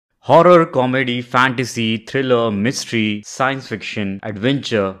Horror, comedy, fantasy, thriller, mystery, science fiction,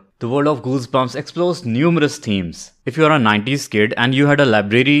 adventure. The world of Goosebumps explores numerous themes. If you are a 90s kid and you had a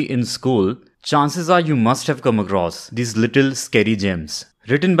library in school, chances are you must have come across these little scary gems.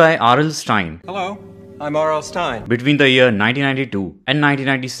 Written by R.L. Stine. Hello, I'm R.L. Stine. Between the year 1992 and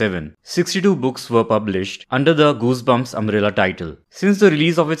 1997, 62 books were published under the Goosebumps umbrella title. Since the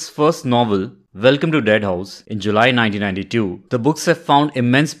release of its first novel, Welcome to Dead House, in July 1992, the books have found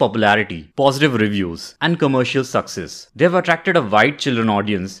immense popularity, positive reviews, and commercial success. They have attracted a wide children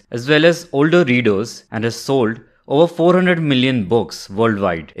audience as well as older readers and has sold over 400 million books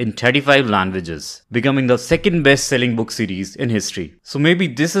worldwide in 35 languages, becoming the second best-selling book series in history. So maybe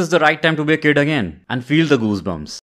this is the right time to be a kid again and feel the goosebumps.